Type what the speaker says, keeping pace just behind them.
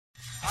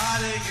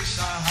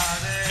Krishna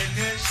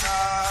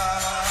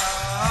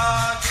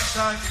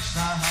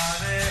Krishna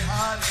Hare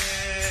Hare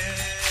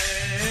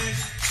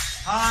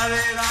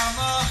Hare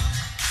Rama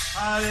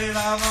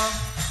Rama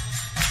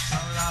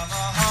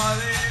Rama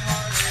Hare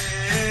Hare.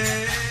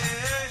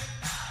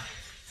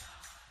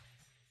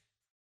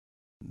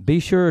 Be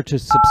sure to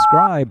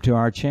subscribe to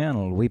our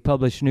channel. We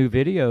publish new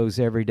videos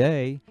every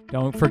day.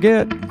 Don't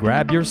forget,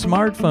 grab your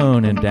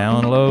smartphone and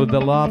download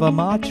the Lava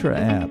Matra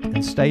app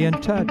and stay in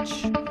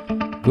touch.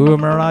 Guru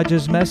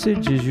Maharaj's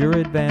message is your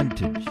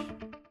advantage.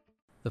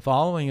 The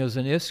following is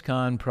an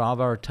ISKCON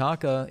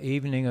Pravartaka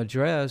evening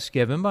address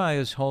given by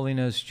His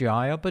Holiness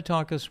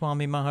Jayapataka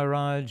Swami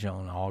Maharaj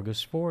on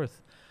August 4th,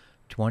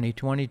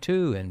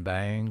 2022 in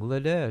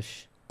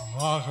Bangladesh.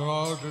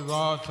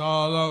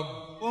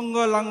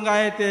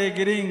 Ungolangayate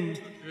giring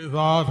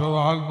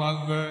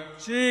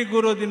Shri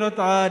Guru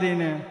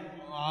Dinotarine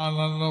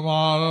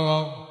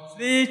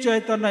Shri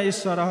Chaitanya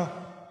Iswara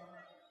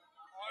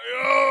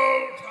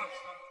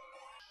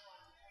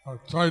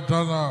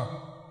Chaitanya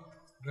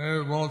Dev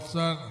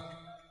বলছেন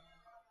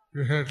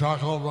গৃহে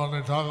থাকো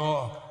বনে থাকো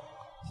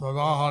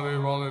সদা হরি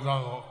বলে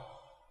ডাকো।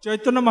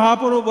 চৈতন্য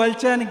মহাপ্রভু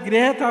বলছেন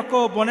গৃহে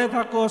থাকো বনে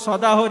থাকো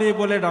সদা হরি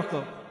বলে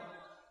ডাকো।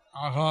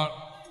 এখন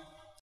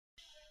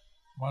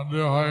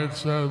মন্দির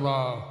হয়েছে বা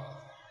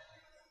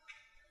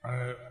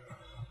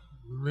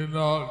বিভিন্ন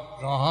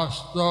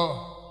গৃহস্থ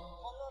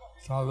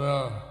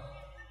তাদের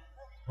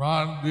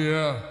প্রাণ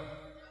দিয়ে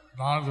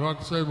দান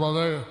করছে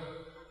বলে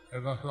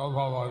এটা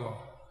স্বভাব হলো।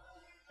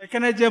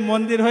 এখানে যে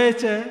মন্দির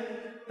হয়েছে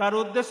তার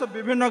উদ্দেশ্য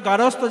বিভিন্ন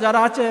গারস্থ যারা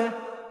আছে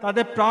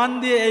তাদের প্রাণ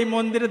দিয়ে এই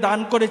মন্দিরে দান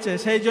করেছে,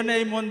 সেই জন্য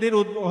এই মন্দির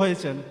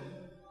হয়েছে।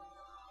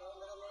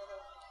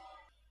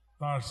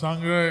 তার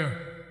সঙ্গে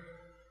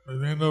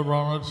বিভিন্ন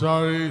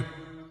ব্রহ্মচারী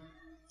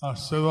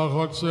সেবা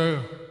করছে,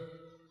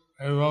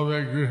 এইভাবে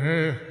গৃহে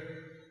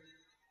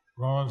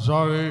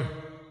ব্রহ্মচারী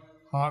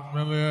হাত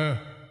মিলিয়ে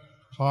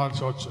কাজ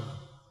হচ্ছে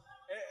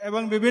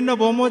এবং বিভিন্ন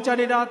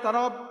ব্রহ্মচারীরা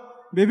তারা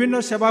বিভিন্ন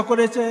সেবা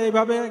করেছে।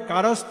 এইভাবে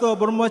গারস্থ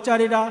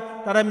ব্রহ্মচারীরা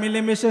তারা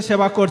মিলেমিশে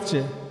সেবা করছে।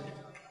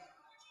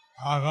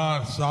 আগার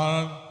সারা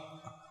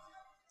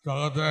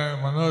জগতে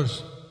মানুষ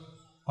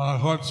মনে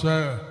করছে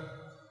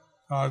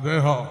তার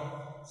দেহ,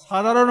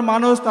 সাধারণ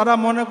মানুষ তারা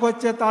মনে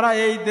করছে তারা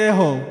এই দেহ,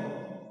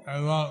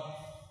 এবং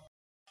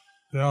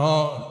দেহ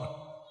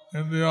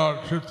ইন্দ্রিয়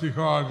তৃপ্তি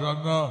করার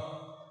জন্য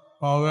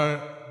পাবে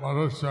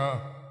মানুষের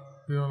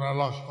জীবনের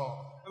লক্ষ্য,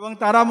 এবং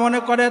তারা মনে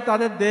করে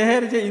তাদের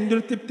দেহের যে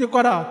ইন্দ্রিয় তৃপ্তি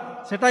করা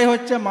সেটাই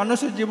হচ্ছে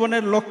মানুষের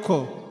জীবনের লক্ষ্য।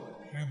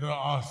 কিন্তু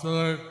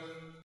আসলে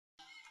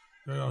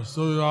যে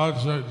অসুবিধা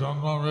আছে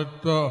জন্ম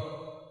মৃত্যু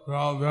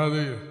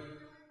ব্যাধি,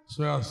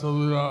 সে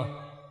অসুবিধা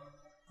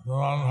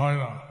সমান হয়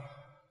না।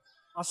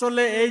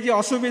 আসলে এই যে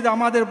অসুবিধা,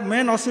 আমাদের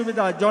মেন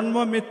অসুবিধা জন্ম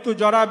মৃত্যু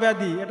জরা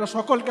ব্যাধি, এটা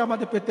সকলকে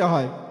আমাদের পেতে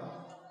হয়।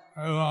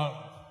 এবং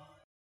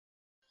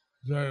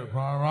যে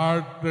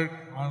পারমার্থিক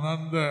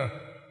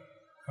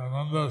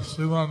আনন্দের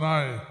সীমা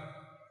নাই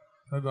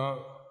সেটা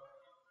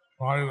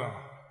হয় না।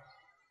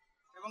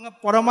 এবং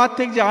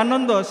পরমার্থিক যে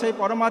আনন্দ, সেই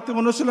পরমার্থিক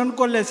অনুশীলন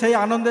করলে সেই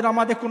আনন্দের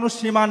আমাদের কোনো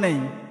সীমা নেই।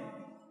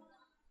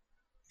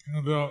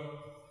 কিন্তু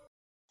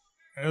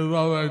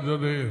এইভাবে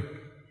যদি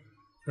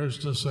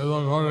কৃষ্ণ সেবা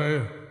করে,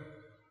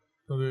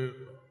 যদি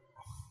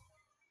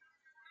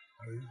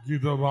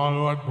গীতা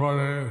ভাগবত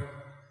পড়ে,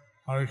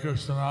 হরে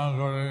কৃষ্ণ নাম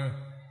করে,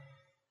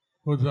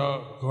 পূজা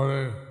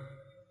করে,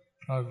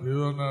 তার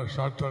জীবনের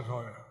সার্থক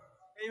হয়।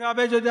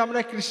 এইভাবে যদি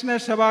আমরা কৃষ্ণের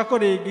সেবা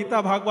করি, গীতা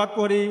ভাগবত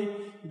পড়ি,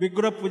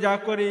 বিগ্রহ পূজা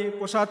করি,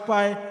 প্রসাদ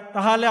পাই,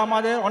 তাহলে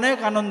আমাদের অনেক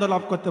আনন্দ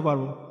লাভ করতে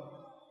পারবো।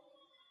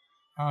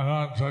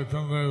 এখন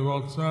চৈতন্য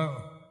বলছেন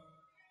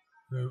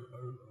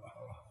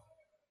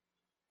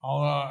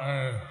আমরা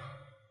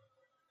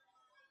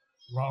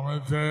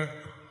ব্রহ্মীতে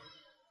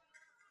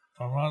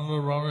ব্রহ্মাণ্ড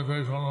ব্রহ্মীতে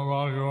কোনো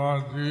ভগবান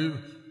জীব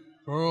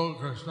গুরু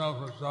কৃষ্ণ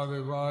প্রসাদে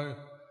ভাই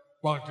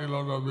ভক্তি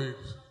লব্ধ।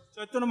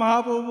 চৈতন্য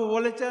মহাপ্রভু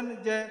বলেছেন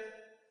যে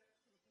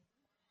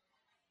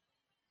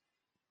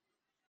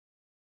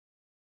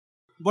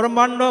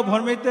ব্রহ্মাণ্ড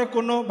ভূমিতে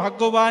কোনো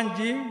ভাগ্যবান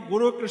জীব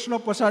গুরু কৃষ্ণ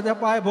প্রসাদে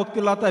পায়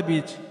ভক্তিলতা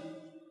বীজ।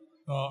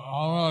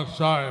 আমরা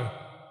চাই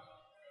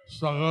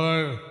সকলে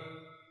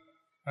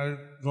এই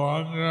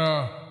গৌরাঙ্গের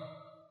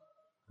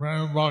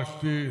প্রেম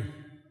ভক্তি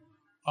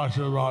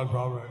আশীর্বাদ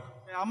পাবে।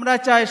 আমরা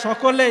চাই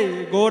সকলেই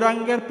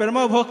গৌরাঙ্গের প্রেম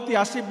ভক্তি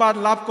আশীর্বাদ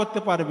লাভ করতে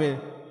পারবে।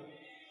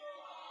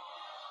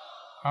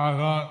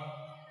 এখন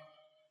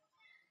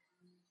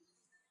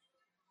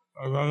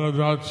দেখা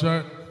যাচ্ছে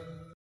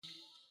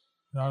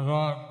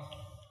এখন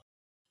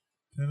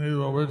তিনি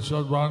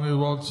ভবিষ্যৎবাণী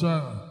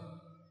বলছেন,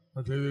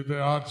 পৃথিবীতে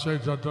আছে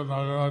যত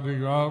নগরাদি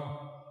গ্রাম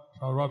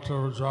সর্বত্র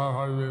প্রচার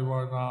হইবে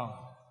মোর নাম।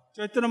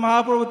 চৈতন্য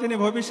মহাপ্রভু তিনি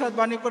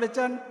ভবিষ্যৎবাণী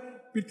করেছেন,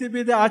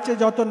 পৃথিবীতে আছে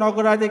যত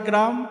নগরাদি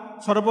গ্রাম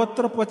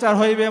সর্বত্র প্রচার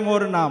হইবে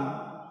মোর নাম।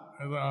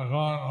 এটা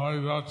এখন হয়ে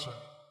যাচ্ছে,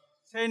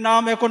 সেই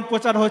নাম এখন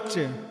প্রচার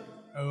হচ্ছে।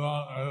 এবং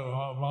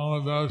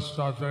বাংলাদেশ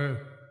তাতে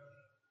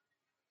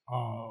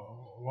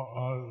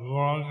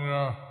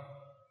গৌরাঙ্গের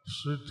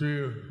স্মৃতি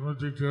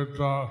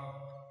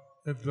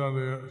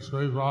ইত্যাদি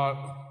শ্রীপাদ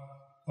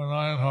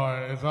উন্নয়ন হয়,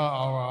 এটা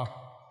আমরা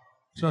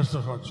চেষ্টা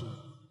করছি।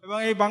 এবং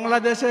এই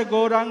বাংলাদেশে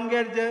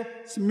গৌরাঙ্গের যে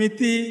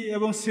স্মৃতি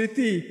এবং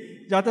স্মৃতি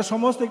যাতে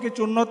সমস্ত কিছু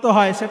উন্নত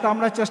হয় সেটা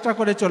আমরা চেষ্টা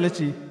করে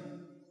চলেছি।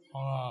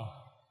 আমরা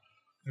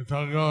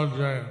এটাকেও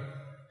যে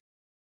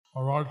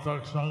প্রবর্তক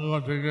সংঘ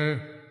থেকে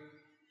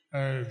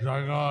এই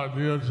জায়গা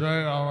দিয়েছে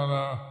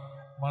আমাদের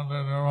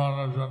মন্দির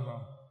নির্মাণের জন্য।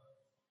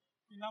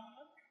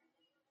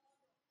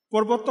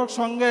 প্রবর্তক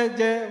সঙ্গে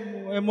যে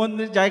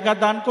মন্দির জায়গা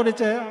দান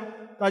করেছে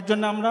তার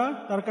জন্য আমরা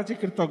তার কাছে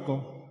কৃতজ্ঞ।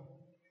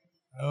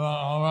 এবং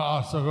আমরা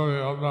আশা করি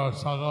আপনার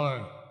সকলে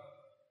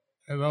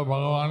এটা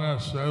ভগবানের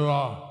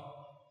সেবা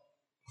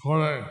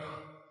করে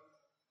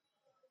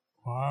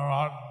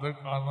পারমাত্মিক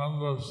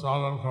আনন্দ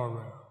সাধন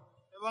করবে।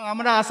 এবং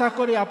আমরা আশা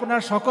করি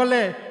আপনারা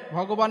সকলে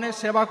ভগবানের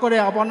সেবা করে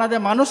আপনাদের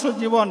মানুষ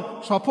জীবন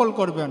সফল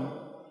করবেন।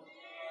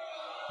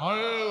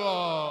 হরে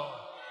বল।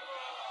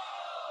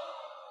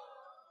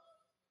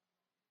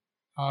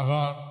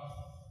 এখন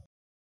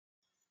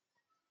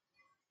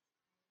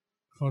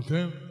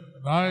কঠিন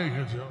নাই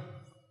কিছু,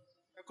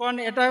 এখন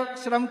এটা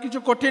সেরকম কিছু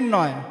কঠিন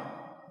নয়।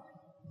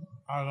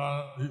 এখন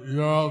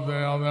ইউরোপে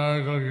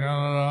আমেরিকা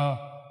কানাডা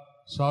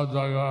সব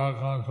জায়গায়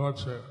এখন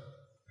করছে।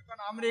 এখন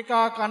আমেরিকা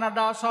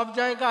কানাডা সব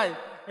জায়গায়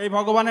এই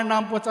ভগবানের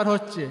নাম প্রচার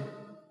হচ্ছে।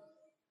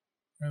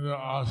 কিন্তু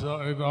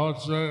আসলে এটা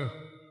হচ্ছে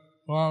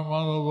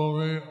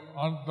মানভূমি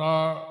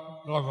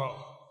অন্তর্গত।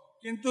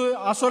 কিন্তু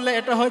আসলে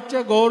এটা হচ্ছে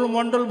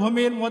গৌরমণ্ডল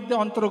ভূমির মধ্যে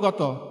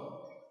অন্তর্গত।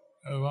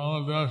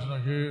 বাংলাদেশ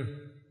নাকি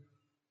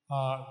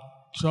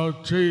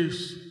 34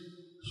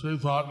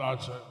 শ্রীপাঠ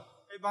আছে।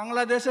 এই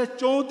বাংলাদেশে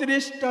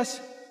 34টা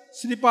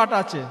শ্রীপাঠ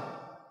আছে।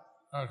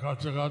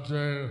 কাছে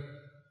কাছে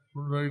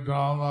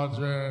ধাম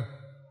আছে,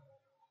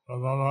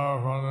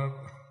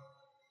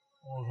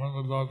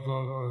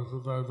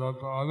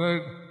 দত্ত অনেক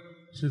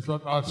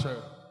শ্রীপাঠ আছে।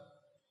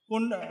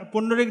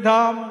 পুণ্ডরিক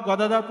ধাম,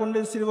 গদাধর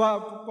পণ্ডিত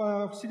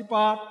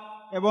শ্রীপাঠ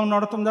এবং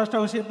নরোত্তম দাস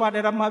ঠাকুর শ্রীপাঠ,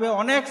 এরকমভাবে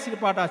অনেক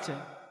শ্রীপাঠ আছে।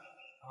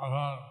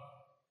 এখন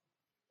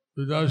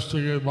বিদেশ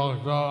থেকে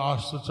ভক্তরা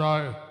আসতে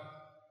চায়,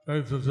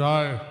 দেখতে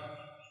চায়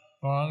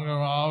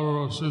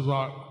আরো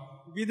শ্রীপাঠ।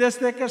 বিদেশ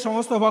থেকে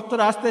সমস্ত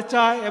ভক্তরা আসতে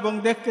চায় এবং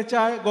দেখতে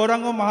চায়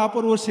গৌরাঙ্গ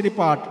মহাপ্রভুর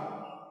শ্রীপাঠ।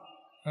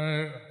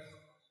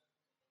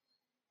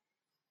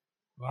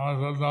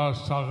 দাস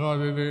ঠাকুর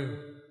দিদি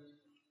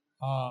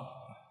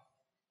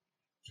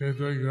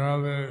সেই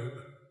গ্রামে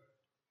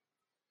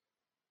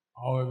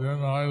আবেদন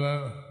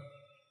হইলেন,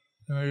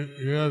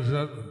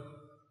 গিয়েছেন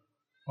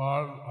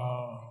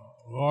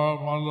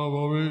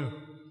গৌরমণ্ডলভূমি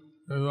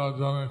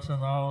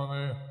জানিয়েছেন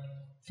উনি,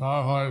 তা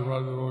হয়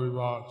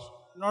ব্রজবিবাস।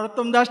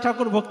 নরোত্তম দাস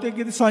ঠাকুর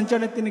ভক্তিগীত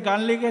সঞ্চনে তিনি গান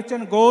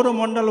লিখেছেন,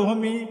 গৌরমণ্ডল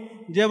ভূমি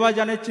যে বা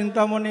জানে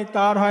চিন্তামণি,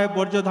 তার হয়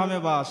বর্জ্যধামে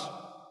বাস।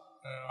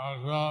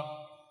 একটা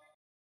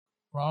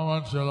ব্রাহ্মণ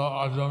ছিল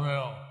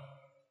আজমের,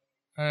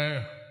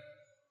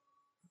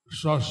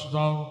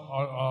 ষষ্ঠম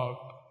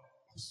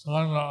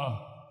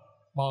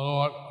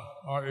ভাগবত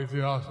আর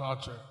ইতিহাস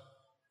আছে।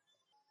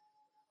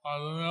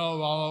 আজমের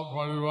ভালো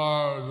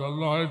পরিবার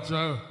জন্ম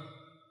হয়েছে,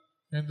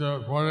 কিন্তু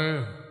পরে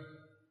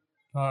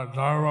তার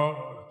ধর্ম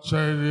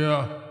ছেড়ে দিয়ে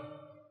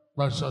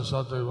ব্যবসার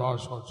সাথে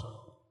বাস করছে।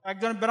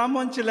 একজন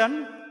ব্রাহ্মণ ছিলেন,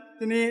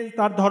 তিনি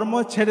তার ধর্ম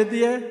ছেড়ে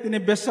দিয়ে তিনি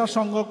বেশ্যার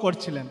সঙ্গ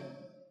করছিলেন।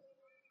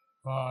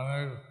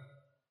 অনেক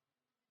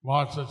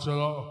বাচ্চা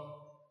ছিল,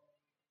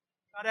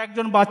 তার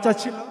একজন বাচ্চা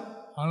ছিল,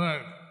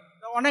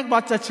 অনেক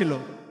বাচ্চা ছিল,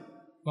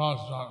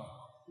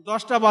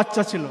 10টা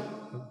বাচ্চা ছিল।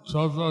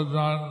 ছোট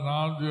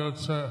নাম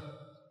দিয়েছে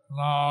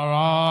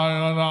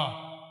নারায়ণ।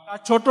 তার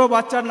ছোট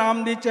বাচ্চার নাম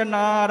দিচ্ছে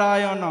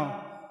নারায়ণ।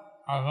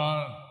 এখন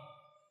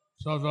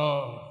ছোট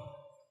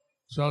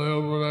ছেলে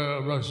বলে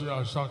বেশি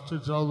শক্তি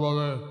চল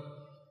বলে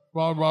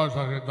বারবার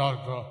তাকে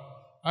ডাকতো,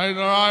 এই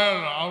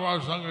নারায়ণ আমার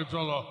সঙ্গে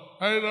চলো,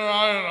 এই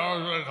নারায়ণ আমার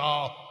সঙ্গে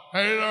খাও,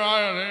 এই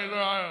নারায়ণ, এই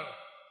নারায়ণ।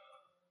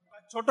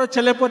 ছোট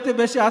ছেলের প্রতি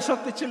বেশি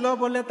আসক্তি ছিল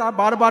বলে তার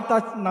বারবার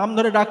তার নাম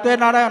ধরে ডাকতো, এই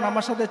নারায়ণ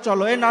আমার সাথে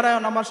চলো, এই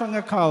নারায়ণ আমার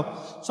সঙ্গে খাও,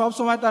 সব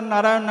সময় তার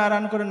নারায়ণ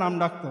নারায়ণ করে নাম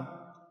ডাকতো।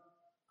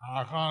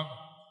 এখন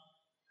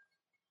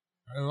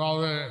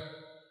এভাবে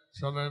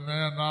ছেলে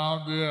মেয়ের নাম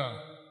দিয়ে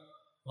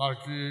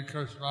লাকি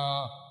কৃষ্ণ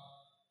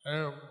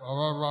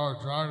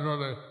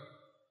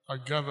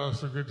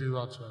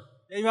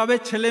এইভাবে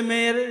ছেলে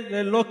মেয়ের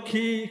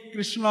লক্ষ্মী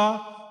কৃষ্ণ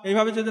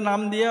এইভাবে যদি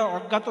নাম দিয়ে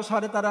অজ্ঞাত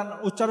স্বরে তারা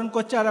উচ্চারণ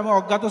করছে আর এবং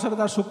অজ্ঞাত স্বরে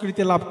তার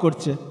স্বীকৃতি লাভ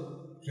করছে।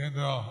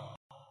 কিন্তু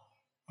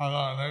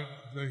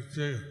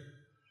দেখছি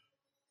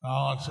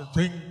নাম আছে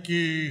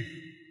থিঙ্কি,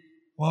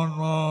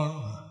 মনমোহন,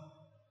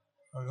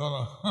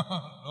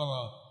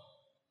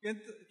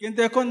 কিন্তু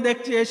এখন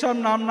দেখছি এইসব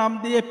নাম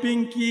দিয়ে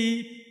পিঙ্কি,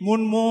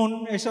 মুনমুন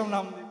এইসব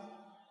নাম দিয়ে।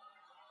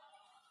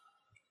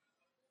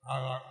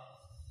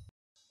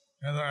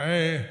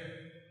 এই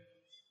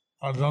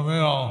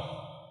আজমেও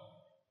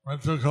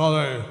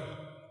মৃত্যুকালে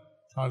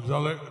তার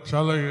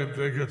ছেলেকে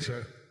দেখেছে,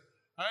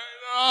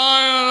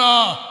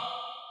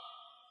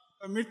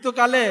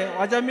 মৃত্যুকালে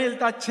অজামিল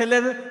তার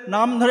ছেলের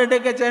নাম ধরে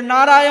ডেকেছে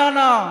নারায়ণ।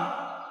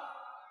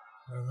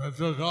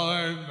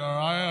 মৃত্যুকালে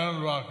নারায়ণ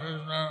বা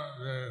কৃষ্ণ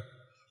যে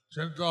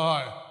চিন্তা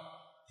হয়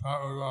তার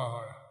উদ্ধার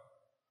হয়।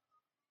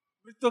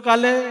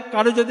 মৃত্যুকালে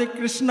কারো যদি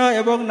কৃষ্ণ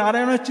এবং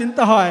নারায়ণের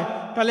চিন্তা হয়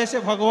তাহলে সে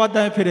ভগবত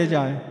ধামে ফিরে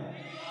যায়।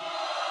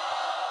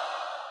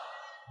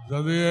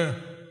 যদি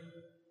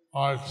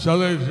আর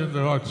চলে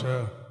চিন্তা করছে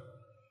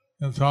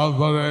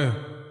তারপরে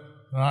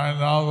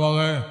নারায়ণ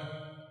বলে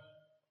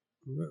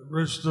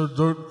বিষ্ণু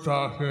দূত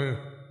তাকে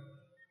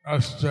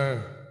আসতে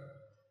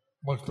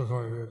মুক্ত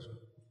করে দিয়েছে।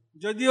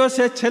 যদিও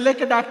সে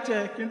ছেলেকে ডাকছে,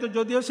 কিন্তু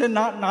যদিও সে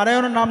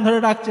নারায়ণের নাম ধরে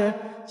ডাকছে,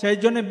 সেই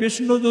জন্য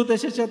বিষ্ণুদূত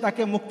এসেছে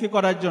তাকে মুক্তি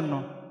করার জন্য।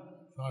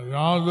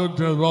 যমদূত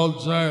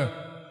বলছে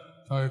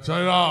তাই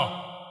ছেড়ে দাও,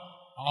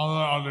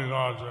 আমাদের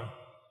অধিকার আছে।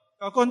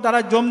 তখন তারা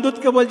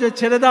যমদূতকে বলছে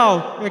ছেড়ে দাও,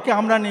 একে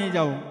আমরা নিয়ে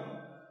যাব।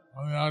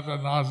 আমি একটা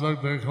নাটক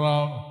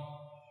দেখলাম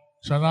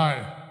চেন্নাই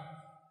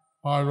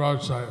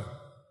পার্বত্যায়,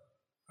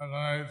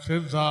 এখানে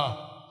চিন্তা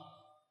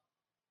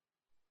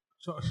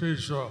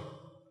শিশু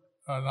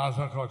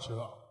নাটক করছিল।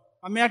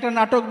 আমি একটা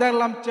নাটক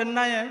দেখলাম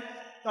চেন্নাইয়ে,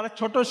 তারা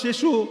ছোট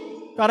শিশু,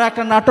 তারা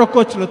একটা নাটক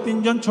করছিল, 3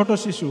 জন ছোট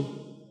শিশু।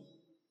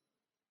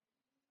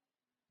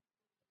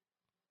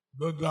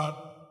 দুর্গান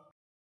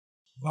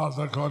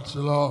নাটক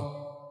করছিল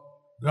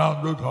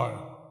যমদূত হয়।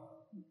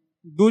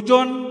 2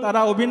 জন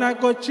তারা অভিনয়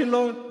করছিল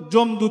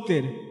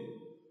যমদূতের।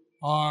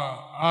 আর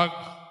এক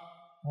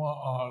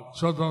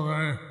ছোট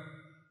মেয়ে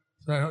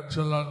সে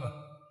ছিলেন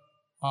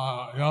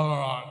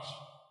যমরাজ।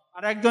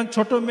 আর একজন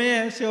ছোট মেয়ে,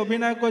 সে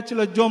অভিনয় করছিল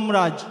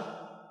যমরাজ।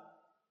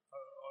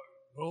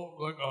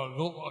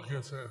 গোপ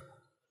আঁকেছে,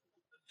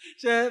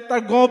 সে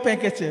তার গোঁপ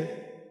এঁকেছে।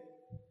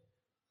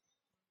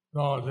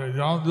 যে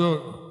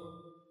যমদূত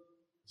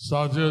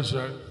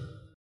সাজিয়েছে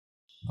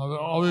তাদের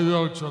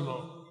অভিযোগ ছিল,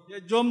 যে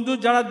যমদূত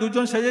যারা 2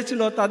 জন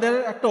সেজেছিল তাদের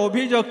একটা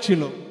অভিযোগ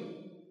ছিল,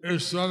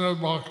 ঈশ্বরের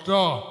ভক্ত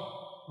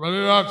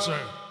বেড়ে যাচ্ছে,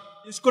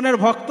 ইস্কনের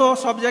ভক্ত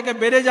সব জায়গায়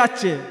বেড়ে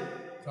যাচ্ছে,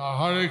 তা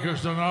হরে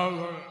কৃষ্ণ নাম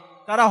করে,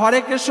 তারা হরে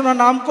কৃষ্ণ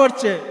নাম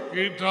করছে,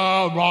 গীতা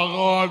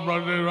ভাগবত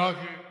বাড়ি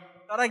রাখে,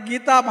 তারা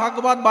গীতা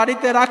ভাগবত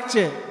বাড়িতে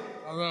রাখছে,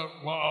 তাদের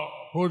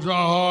পূজা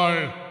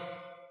হয়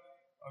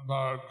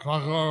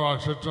ঠাকুর বা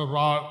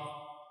চিত্রপাঠ,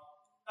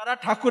 তারা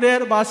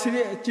ঠাকুরের বা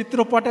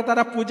চিত্রপটে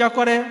তারা পূজা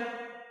করে,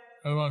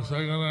 এবং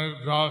সেখানে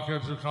যা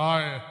কিছু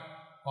খায়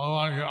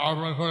ভগবানকে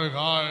অর্পণ করে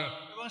খায়।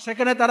 এবং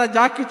সেখানে তারা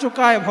যা কিছু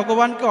খায়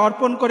ভগবানকে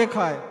অর্পণ করে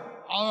খায়।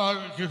 আমার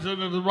কিছু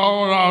নিতে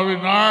পারবো না, আমি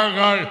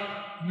নারায়ণ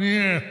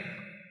নিয়ে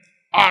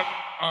আর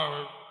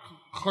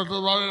করতে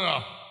পারি না।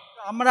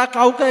 আমরা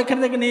কাউকে এখান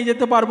থেকে নিয়ে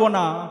যেতে পারবো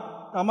না,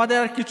 আমাদের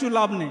আর কিছু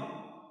লাভ নেই।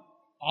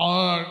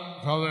 আমার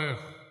তাহলে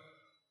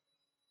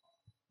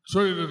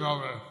ছুটি দিতে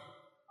হবে,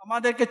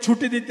 আমাদেরকে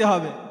ছুটি দিতে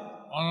হবে,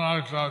 অন্য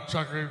একটা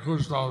চাকরি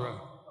খুঁজতে হবে।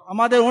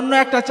 আমাদের অন্য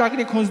একটা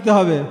চাকরি খুঁজতে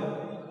হবে।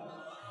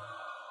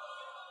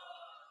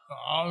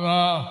 আমরা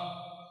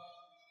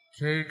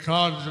সেই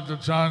কাজ যেতে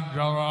চান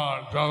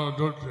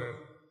যমদূতকে,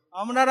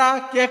 আপনারা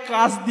কে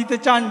কাজ দিতে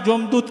চান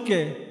যমদূতকে?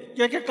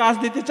 কে কে কাজ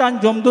দিতে চান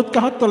যমদূতকে?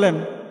 হাত তোলেন।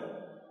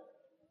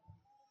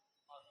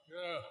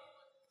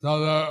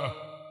 তাদের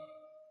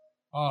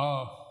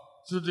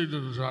ছুটি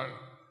দিতে চায়,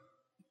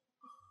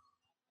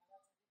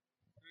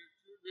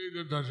 ছুটি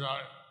দিতে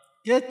চায়।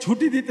 কে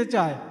ছুটি দিতে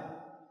চায়?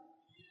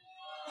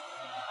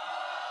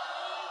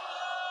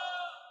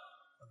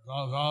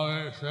 তাহলে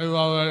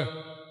সেইভাবে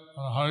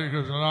হরে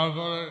কৃষ্ণ নাম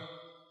করে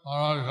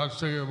আমার কাছ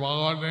থেকে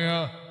ভগবান নিয়ে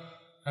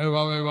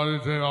এইভাবে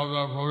বাড়িতে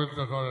আপনার পবিত্র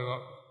করে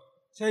দেন।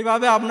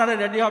 সেইভাবে আপনারা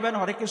রেডি হবেন,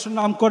 হরে কৃষ্ণ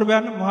নাম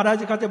করবেন,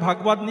 মহারাজের কাছে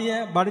ভাগবত নিয়ে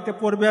বাড়িতে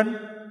পড়বেন।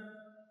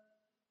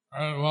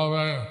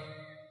 এইভাবে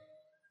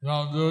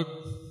যমদূত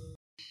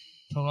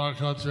তোমার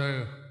কাছে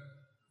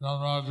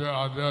যমরাজের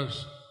আদেশ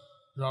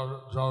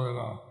যাবে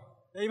না।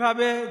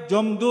 এইভাবে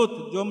যমদূত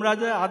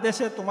যমরাজের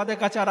আদেশে তোমাদের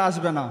কাছে আর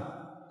আসবে না।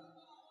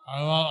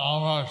 এবং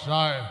আমরা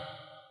চাই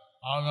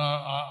আমরা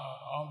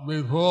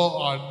বিপুল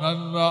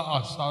আনন্দ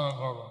আস্বাদন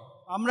করবেন।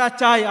 আমরা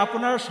চাই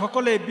আপনারা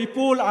সকলে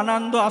বিপুল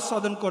আনন্দ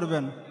আস্বাদন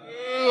করবেন।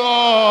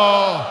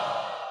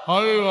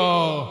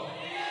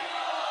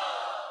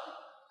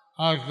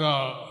 একটা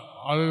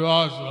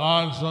হরিবাস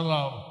গান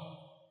শুনলাম,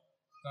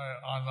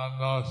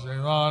 আনন্দ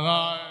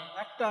শিবানায়,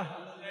 একটা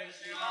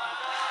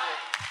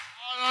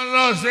আনন্দ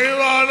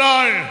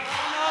শিবানায়,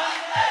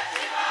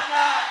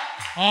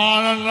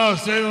 আনন্দ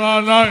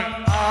শিবানায়,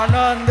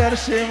 আনন্দের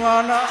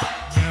সীমানা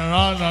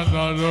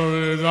নিরানন্দ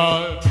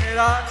হৃদয়,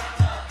 নিরান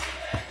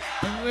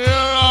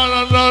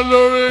নিরানন্দ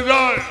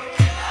হৃদয়,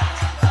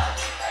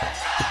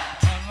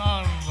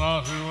 আনন্দ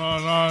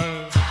শিবানায়।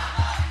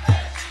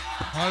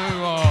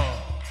 হরিবল।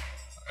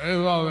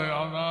 এইভাবে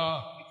আমরা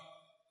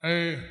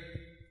এই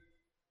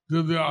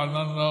দিব্য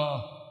আনন্দ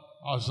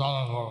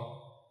আস্বাদন করব।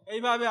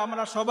 এইভাবে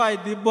আমরা সবাই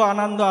দিব্য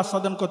আনন্দ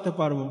আস্বাদন করতে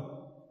পারবো।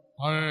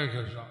 হরে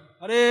কৃষ্ণ।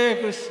 হরে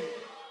Krishna.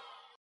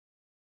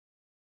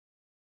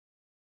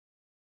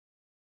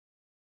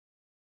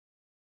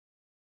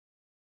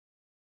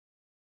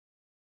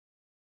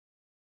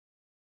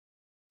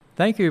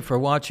 Thank you for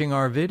watching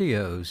our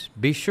videos.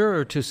 Be sure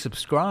to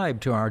subscribe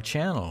to our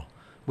channel.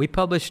 We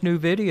publish new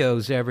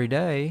videos every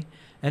day,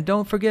 and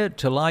don't forget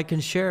to like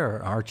and share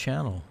our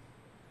channel.